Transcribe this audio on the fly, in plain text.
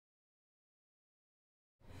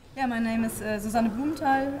Yeah, my name is Susanne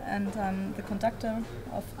Blumenthal, and I'm the conductor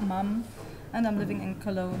of MAM, and I'm living in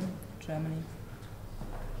Cologne, Germany.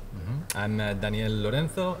 I'm Daniel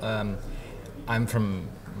Lorenzo. I'm from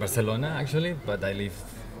Barcelona, actually, but I live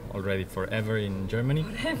already forever in Germany.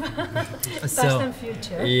 Past and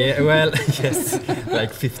future. Yeah, well, yes,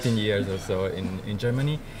 like 15 years or so in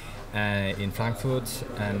Germany, in Frankfurt,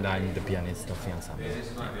 and I'm the pianist of the ensemble.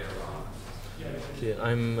 Okay,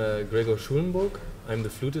 I'm Gregor Schulenburg. I'm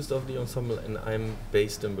the flutist of the ensemble, and I'm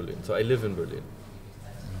based in Berlin. So I live in Berlin.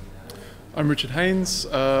 I'm Richard Haynes.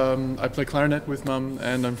 I play clarinet with Mum,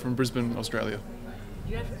 and I'm from Brisbane, Australia.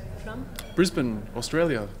 You are from? Brisbane,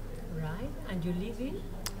 Australia. Right, and you live in?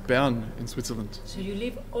 Bern, in Switzerland. So you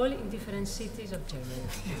live all in different cities of Germany?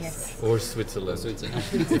 Yes. Or Switzerland. If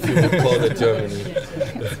you would call it Germany.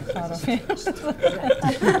 Part of it.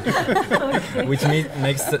 Okay. Which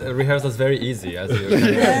makes rehearsals very easy, as you can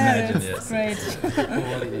imagine. It's Yes. great.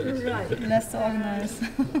 Right. Less organized.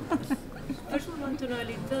 First, we want to know a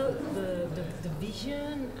little the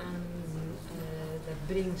vision and that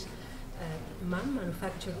brings MAM,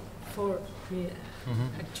 Manufaktur, for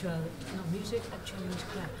actual music, actual music.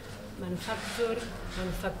 Manufaktur,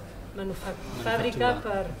 fábrica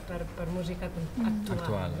per música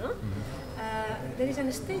actual. No? There is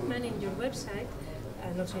a statement in your website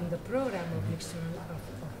and also in the program of Mixtur, of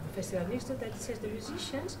the Festival Mixtur, that says the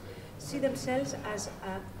musicians see themselves as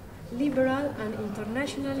a liberal and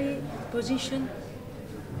internationally positioned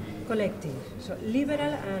collective. So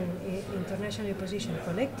liberal and internationally positioned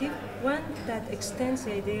collective, one that extends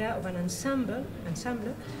the idea of an ensemble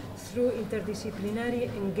through interdisciplinary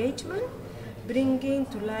engagement, bringing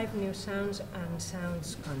to life new sounds and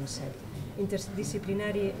sounds concept.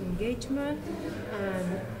 Interdisciplinary engagement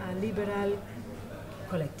and a liberal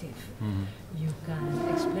collective. You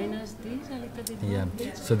can explain us this a little bit more?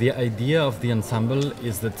 Yeah. So the idea of the ensemble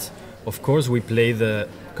is that, of course, we play the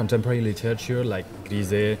contemporary literature like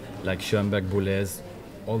Grise, like Schoenberg, Boulez,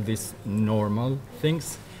 all these normal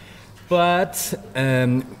things. But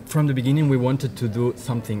from the beginning, we wanted to do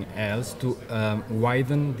something else to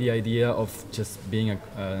widen the idea of just being an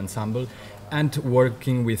ensemble and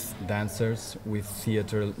working with dancers, with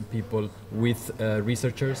theater people, with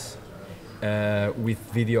researchers, with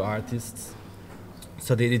video artists.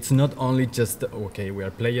 So that it's not only just, okay, we are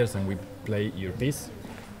players and we play your piece,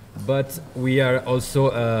 but we are also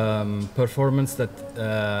performance that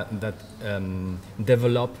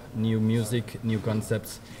develop new music, new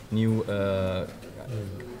concepts, new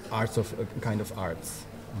arts of kind of arts.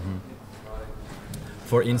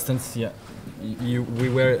 For instance, we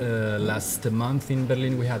were last month in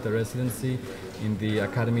Berlin. We had a residency in the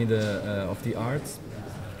Academy of the Arts.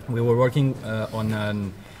 We were working on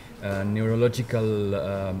a neurological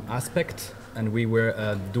aspect, and we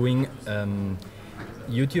were doing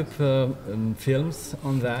YouTube films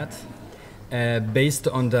on that, based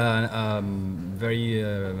on the very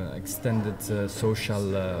extended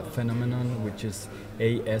social phenomenon, which is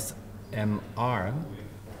ASMR.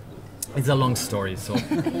 It's a long story, so.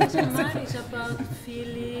 ASMR is about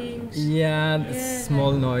feelings.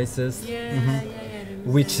 Small noises.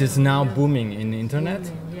 Which is now booming in the internet,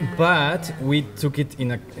 but we took it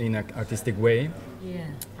in an artistic way,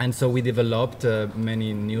 and so we developed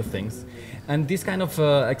many new things. And these kind of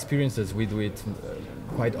experiences we do it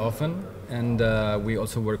quite often, and we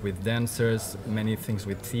also work with dancers, many things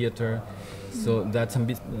with theater. So that's a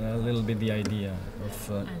little bit the idea of.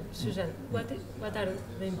 And Susan, what are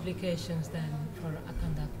the implications then for a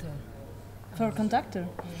conductor? For a conductor,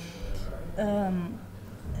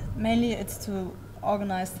 mainly it's to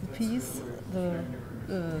organize the piece,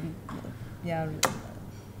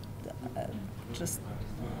 just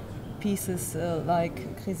pieces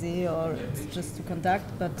like Grise, or just to conduct,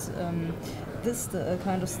 but this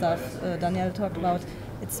kind of stuff Danielle talked about,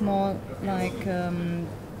 it's more like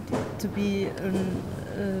to be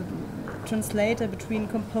a translator between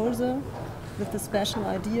composer with the special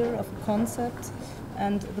idea of a concept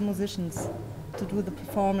and the musicians, to do the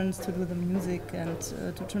performance, to do the music, and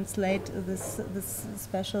to translate this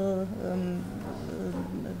special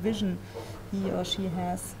vision he or she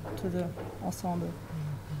has to the ensemble.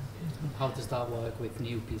 How does that work with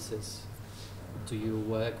new pieces? Do you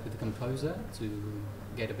work with the composer to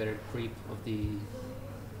get a better grip of the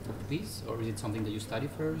piece, or is it something that you study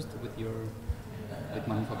first with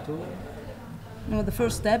Manufaktur? No, the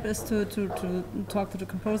first step is to talk to the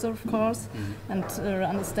composer, of course, and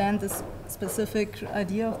understand this specific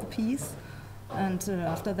idea of the piece, and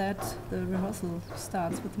after that the rehearsal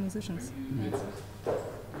starts with the musicians.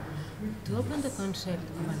 To open the concept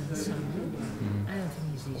of an ensemble, I don't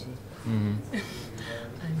think it's easy. I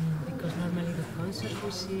mean, because normally the concerts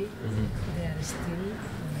we see, they are still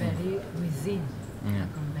very within a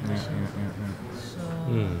convention. So,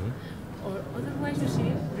 or otherwise you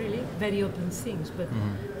see really very open things, but.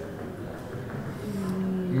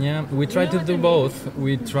 Yeah, we try to do both.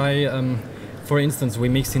 We try, for instance, we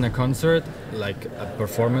mix in a concert, like a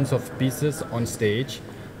performance of pieces on stage,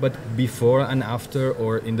 but before and after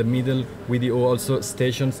or in the middle, we do also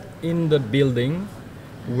stations in the building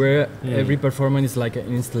where every performance is like an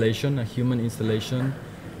installation, a human installation,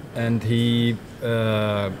 and he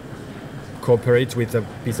cooperates with a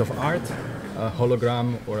piece of art, a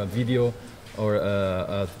hologram or a video or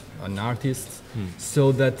an artist,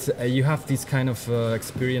 so that you have this kind of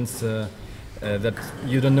experience that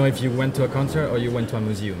you don't know if you went to a concert or you went to a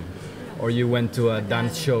museum or you went to a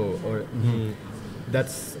dance show. Or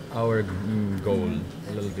that's our goal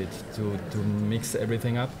a little bit, to mix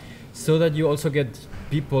everything up, so that you also get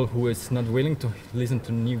people who is not willing to listen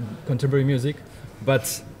to new contemporary music,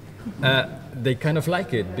 but they kind of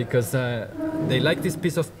like it because they like this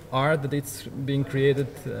piece of art that it's being created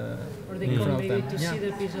or they in come front of them. maybe to see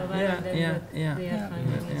the piece of art and then they are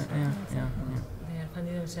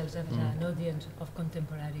finding themselves as an audience of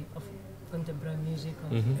contemporary music,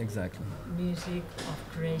 of Exactly. music of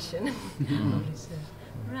creation, of research.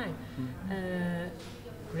 Right.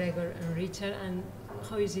 Gregor and Richard, and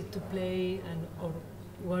how is it to play, and or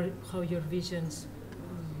how your visions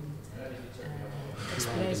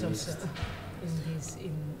express also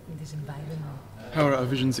in this environment? How are our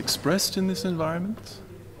visions expressed in this environment?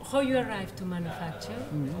 How you arrive to Manufaktur,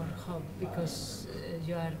 or how, because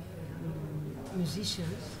you are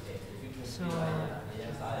musicians, so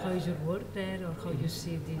how is your work there, or how you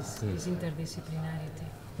see this interdisciplinarity?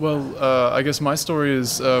 Well, I guess my story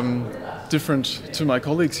is different to my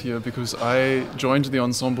colleagues here because I joined the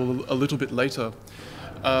ensemble a little bit later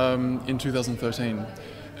in 2013.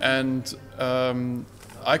 And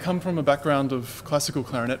I come from a background of classical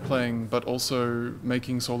clarinet playing, but also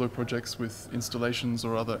making solo projects with installations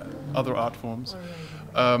or other art forms.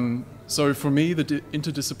 So for me, the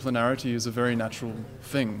interdisciplinarity is a very natural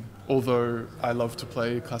thing, although I love to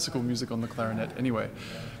play classical music on the clarinet anyway.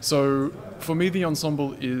 So for me, the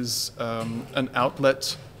ensemble is an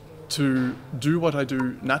outlet to do what I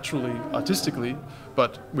do naturally, artistically,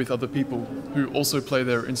 but with other people who also play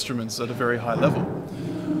their instruments at a very high level.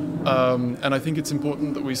 And I think it's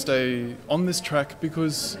important that we stay on this track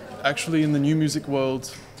because actually in the new music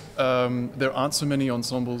world, there aren't so many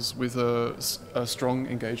ensembles with a strong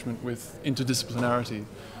engagement with interdisciplinarity.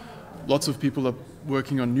 Lots of people are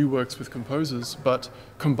working on new works with composers, but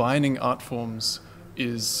combining art forms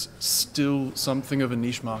is still something of a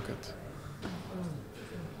niche market.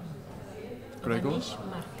 Gregor? A niche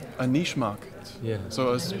market. A niche market. Yeah.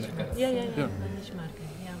 So as A niche market. Yeah. A niche market.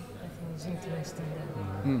 Yeah, I think it's interesting.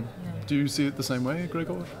 Do you see it the same way,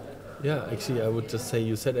 Gregor? Yeah, actually, I would just say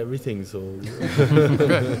you said everything. So,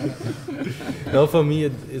 Okay. now for me,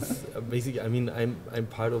 it's basically. I mean, I'm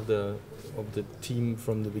part of the team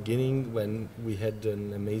from the beginning when we had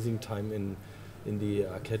an amazing time in the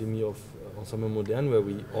Academy of Ensemble Moderne where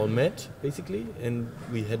we all met basically, and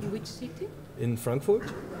we had. In which city? In Frankfurt,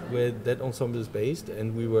 where that ensemble is based,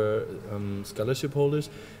 and we were scholarship holders.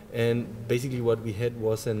 And basically what we had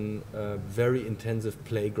was a very intensive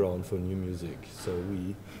playground for new music. So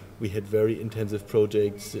we had very intensive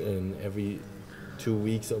projects, and every 2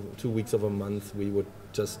 weeks of a month we would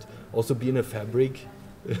just also be in a fabric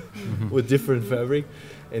with different fabric,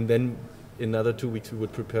 and then another 2 weeks we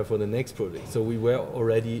would prepare for the next project. So we were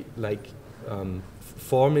already like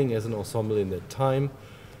forming as an ensemble in that time,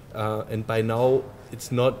 and by now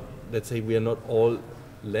it's not, let's say we are not all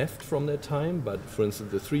left from that time, but for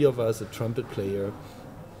instance the three of us, a trumpet player,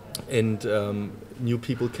 and new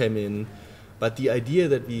people came in. But the idea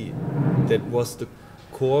that was the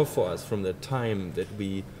core for us from that time, that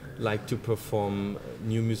we like to perform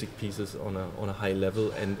new music pieces on a high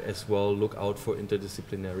level and as well look out for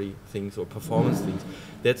interdisciplinary things or performance things.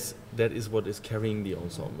 That is what is carrying the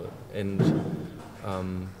ensemble. And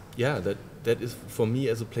that is for me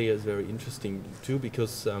as a player is very interesting too,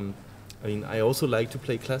 because I mean, I also like to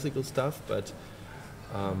play classical stuff, but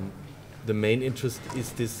the main interest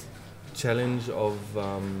is this challenge of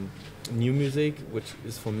new music, which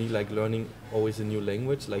is for me like learning always a new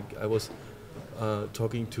language. Like I was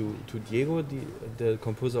talking to Diego, the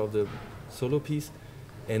composer of the solo piece,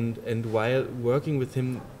 and while working with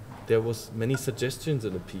him, there was many suggestions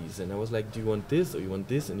in the piece, and I was like, do you want this, or you want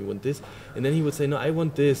this, and you want this? And then he would say, no, I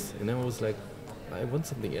want this, and I was like, I want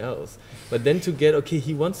something else. But then to get, okay,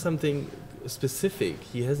 he wants something specific,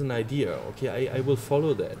 he has an idea, okay, I will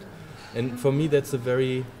follow that. And for me that's a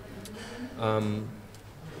very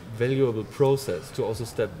valuable process to also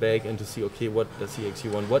step back and to see, okay, what does he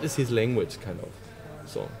actually want? What is his language, kind of?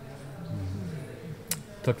 So.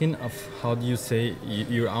 Talking of how do you say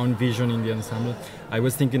your own vision in the ensemble, I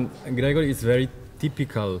was thinking Gregor is very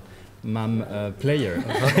typical MAM player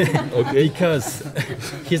Okay. because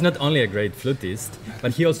he's not only a great flutist,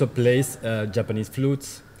 but he also plays Japanese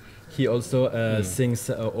flutes. He also sings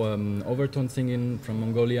overtone singing from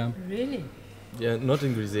Mongolia. Really? Yeah, not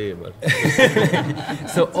in Grisé, but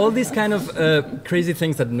So all these kind of crazy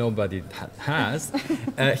things that nobody has,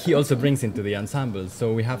 he also brings into the ensemble.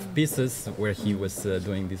 So we have pieces where he was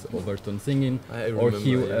doing this overtone singing,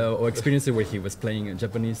 or experiences where he was playing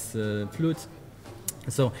Japanese flute.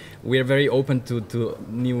 So we are very open to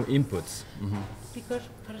new inputs. Because,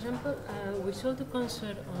 for example, we saw the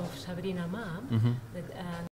concert of Sabrina Mam, that